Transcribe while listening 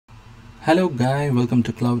Hello guy, welcome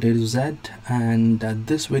to Cloud A to Z, and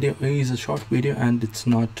this video is a short video and it's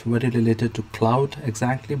not very related to cloud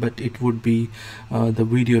exactly, but it would be the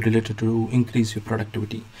video related to increase your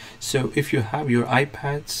productivity. So if you have your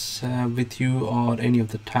iPads with you or any of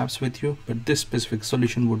the tabs with you, but this specific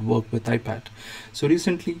solution would work with iPad. So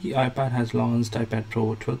recently iPad has launched iPad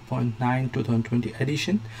Pro 12.9 2020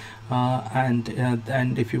 edition, and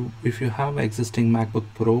if you have existing MacBook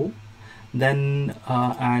Pro then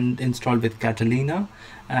and installed with Catalina,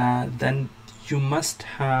 then you must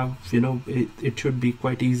have, it should be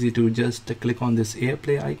quite easy to just click on this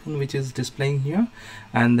AirPlay icon which is displaying here,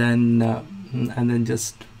 and then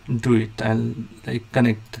just do it and like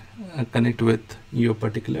connect with your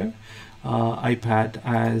particular iPad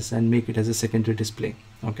and make it as a secondary display.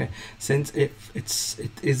 Okay, since if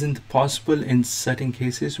it isn't possible in certain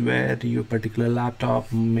cases where your particular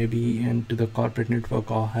laptop may be into the corporate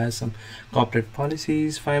network or has some corporate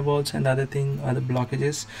policies, firewalls and other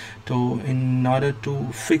blockages, so in order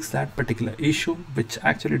to fix that particular issue, which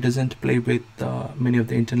actually doesn't play with many of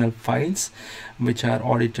the internal files which are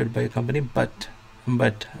audited by a company, but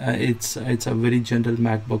it's a very general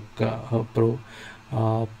MacBook Pro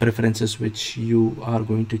preferences which you are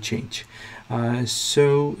going to change.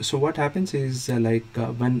 So what happens is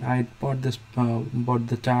when I bought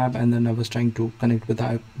the tab and then I was trying to connect with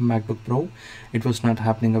the MacBook Pro, it was not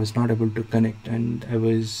happening. I was not able to connect, and I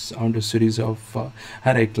was on a series of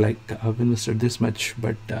headache, like I've invested this much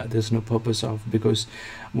but there's no purpose of, because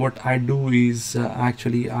what I do is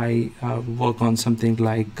actually I work on something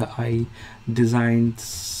like I design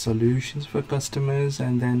solutions for customers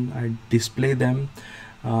and then I display them.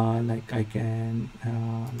 Like I can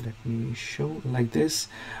let me show like this.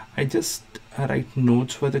 I just write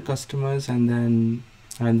notes for the customers and then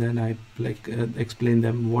I explain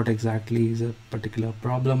them what exactly is a particular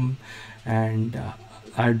problem, and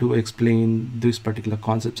I do explain these particular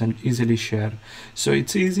concepts and easily share. So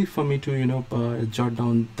it's easy for me to jot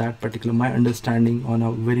down that particular my understanding on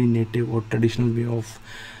a very native or traditional way of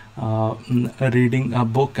reading a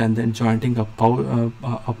book and then joining up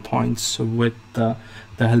points with the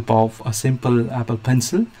help of a simple Apple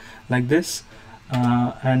Pencil like this,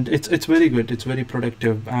 and it's very good, it's very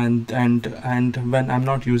productive, and when I'm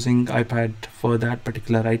not using iPad for that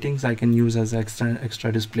particular writings, I can use as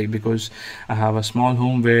extra display, because I have a small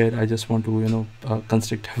home where I just want to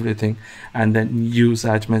constrict everything and then use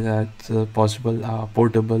as much as possible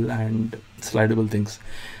portable and slidable things.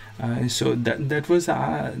 So that was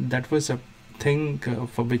a thing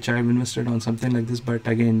for which I've invested on something like this. But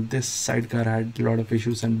again, this sidecar had a lot of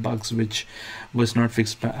issues and bugs which was not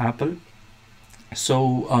fixed by Apple.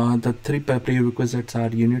 So the three prerequisites are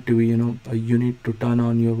you need to turn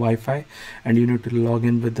on your Wi-Fi, and you need to log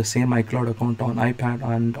in with the same iCloud account on iPad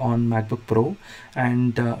and on MacBook Pro,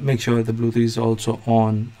 and make sure the Bluetooth is also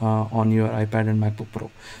on your iPad and MacBook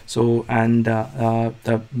Pro. So and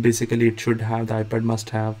basically it should have, the iPad must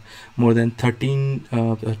have more than 12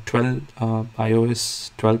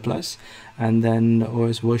 iOS 12 plus and then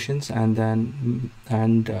OS versions, and then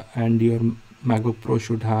and your MacBook Pro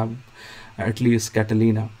should have at least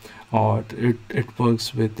Catalina, or it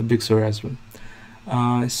works with the Big Sur as well.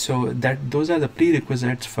 So those are the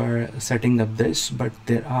prerequisites for setting up this, but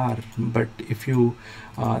if you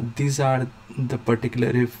these are the particular,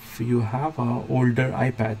 if you have older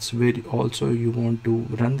iPads where also you want to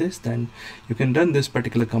run this, then you can run this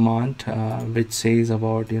particular command which says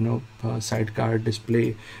about sidecar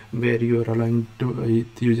display, where you are allowing to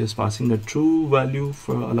you're just passing a true value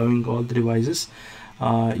for allowing all the devices.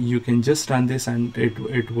 You can just run this and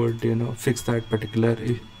it would fix that particular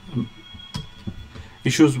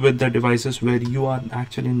issues with the devices where you are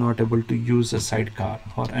actually not able to use a sidecar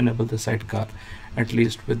or enable the sidecar, at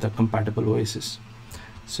least with the compatible OSs.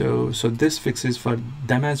 So this fixes for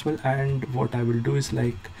them as well. And what I will do is,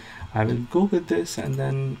 like, I will go with this, and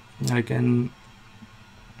then I can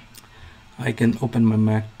open my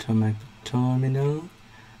Mac terminal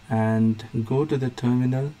and go to the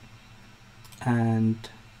terminal, and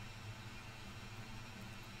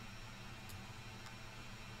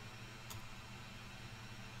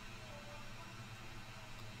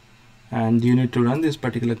you need to run these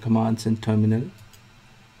particular commands in terminal.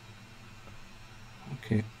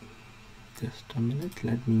 Okay, just a minute,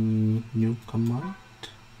 let me new command.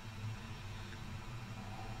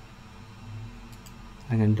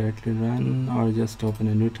 I can directly run or just open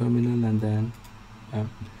a new terminal, and then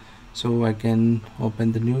so I can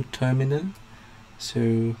open the new terminal.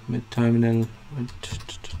 So my terminal,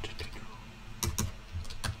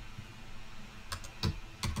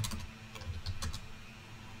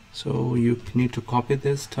 So you need to copy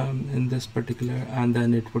this term in this particular, and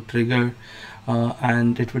then it would trigger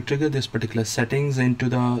this particular settings into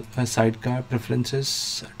the sidecar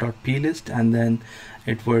preferences.plist, and then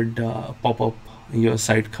it would pop up your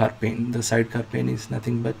sidecar pane. The sidecar pane is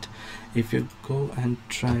nothing but, if you go and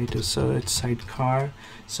try to search sidecar,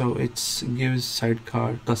 so it gives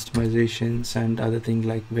sidecar customizations and other things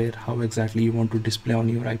like how exactly you want to display on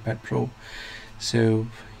your iPad Pro. So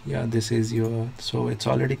yeah, this is your, so it's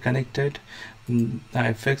already connected.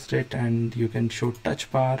 I fixed it, and you can show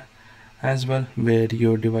touch bar as well, where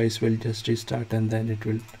your device will just restart and then it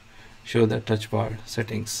will show the touch bar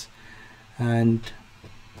settings. And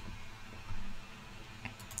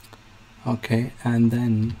okay, and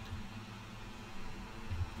then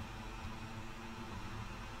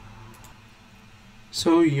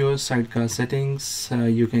so your sidecar settings,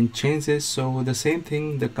 you can change this. So the same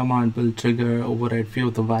thing, the command will trigger override few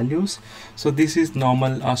of the values. So this is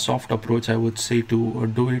normal soft approach, I would say, to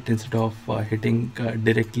do it, instead of hitting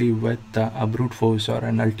directly with a brute force or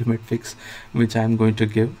an ultimate fix, which I'm going to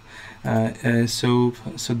give. So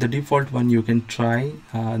the default one you can try.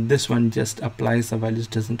 This one just applies the values,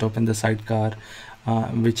 doesn't open the sidecar,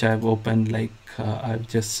 which I've opened, like I've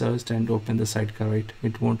just searched and opened the sidecar, right?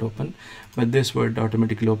 It won't open, but this would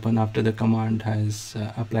automatically open after the command has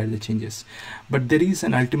applied the changes. But there is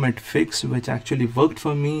an ultimate fix which actually worked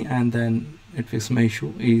for me, and then it fixed my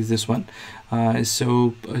issue, is this one.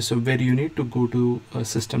 So where you need to go to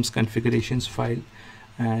systems configurations file,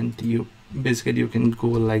 and you can go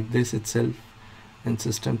like this itself, and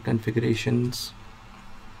system configurations.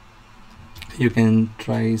 You can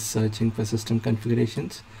try searching for system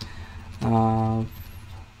configurations.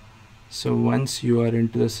 So once you are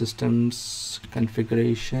into the systems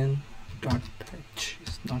configuration, .h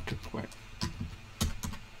is not required.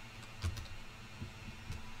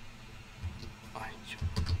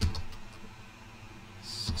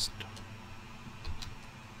 System.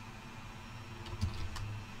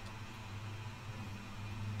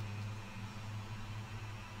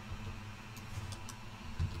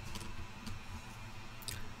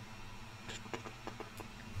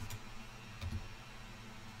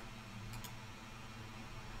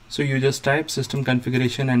 So you just type system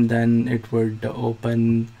configuration, and then it would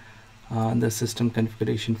open the system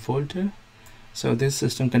configuration folder. So this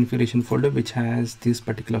system configuration folder, which has these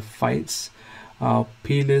particular files,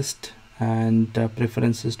 plist and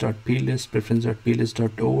preferences.plist,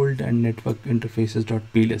 preference.plist.old, and network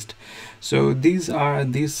interfaces.plist. So these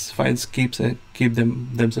files keep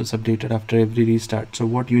themselves updated after every restart. So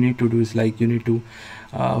what you need to do is, like, you need to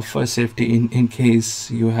for safety, in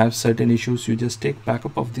case you have certain issues, you just take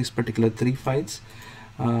backup of these particular 3 files,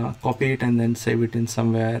 copy it, and then save it in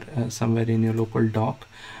somewhere in your local dock,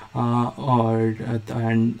 and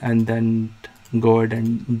then go ahead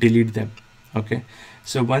and delete them. Okay,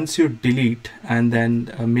 so once you delete, and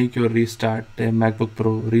then make your restart, MacBook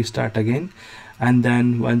Pro restart again, and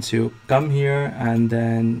then once you come here, and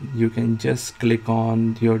then you can just click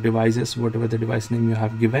on your devices, whatever the device name you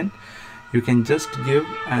have given, you can just give,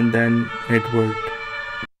 and then it would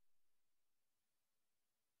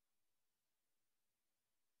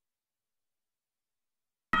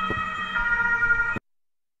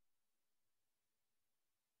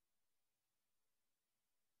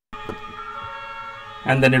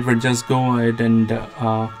just go ahead and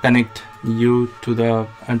connect you to the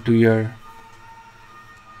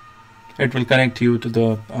it will connect you to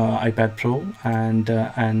the iPad Pro, and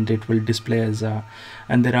it will display as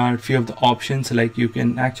and there are a few of the options, like you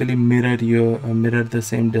can actually mirror the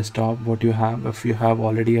same desktop what you have. If you have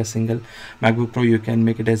already a single MacBook Pro, you can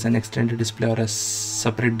make it as an extended display or a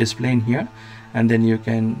separate display in here, and then you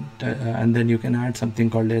can add something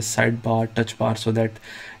called a sidebar, touch bar, so that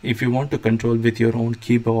if you want to control with your own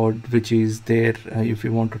keyboard, which is there, if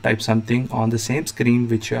you want to type something on the same screen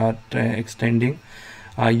which you are extending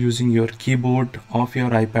using your keyboard of your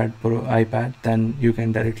iPad, then you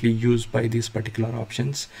can directly use by these particular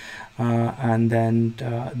options, and then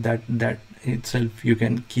that itself you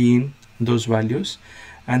can key in those values,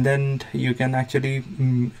 and then you can actually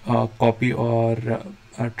copy or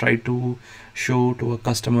try to show to a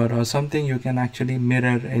customer or something. You can actually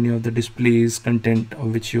mirror any of the displays content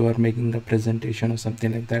of which you are making a presentation or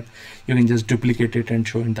something like that. You can just duplicate it and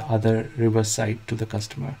show in the other reverse side to the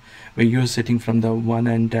customer, where you're sitting from the one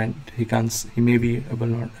end and he may be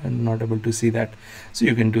not able to see that. So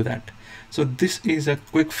you can do that. So this is a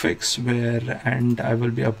quick fix and I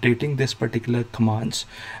will be updating this particular commands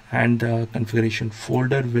and the configuration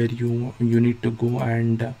folder where you need to go,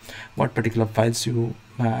 and what particular files you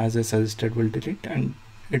as I suggested will delete, and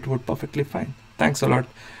it would perfectly fine. Thanks a lot,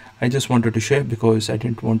 I just wanted to share because I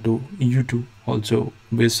didn't want you to also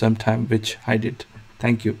waste some time, which I did.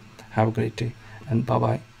 Thank you. Have a great day and bye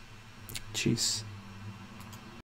bye. Cheers.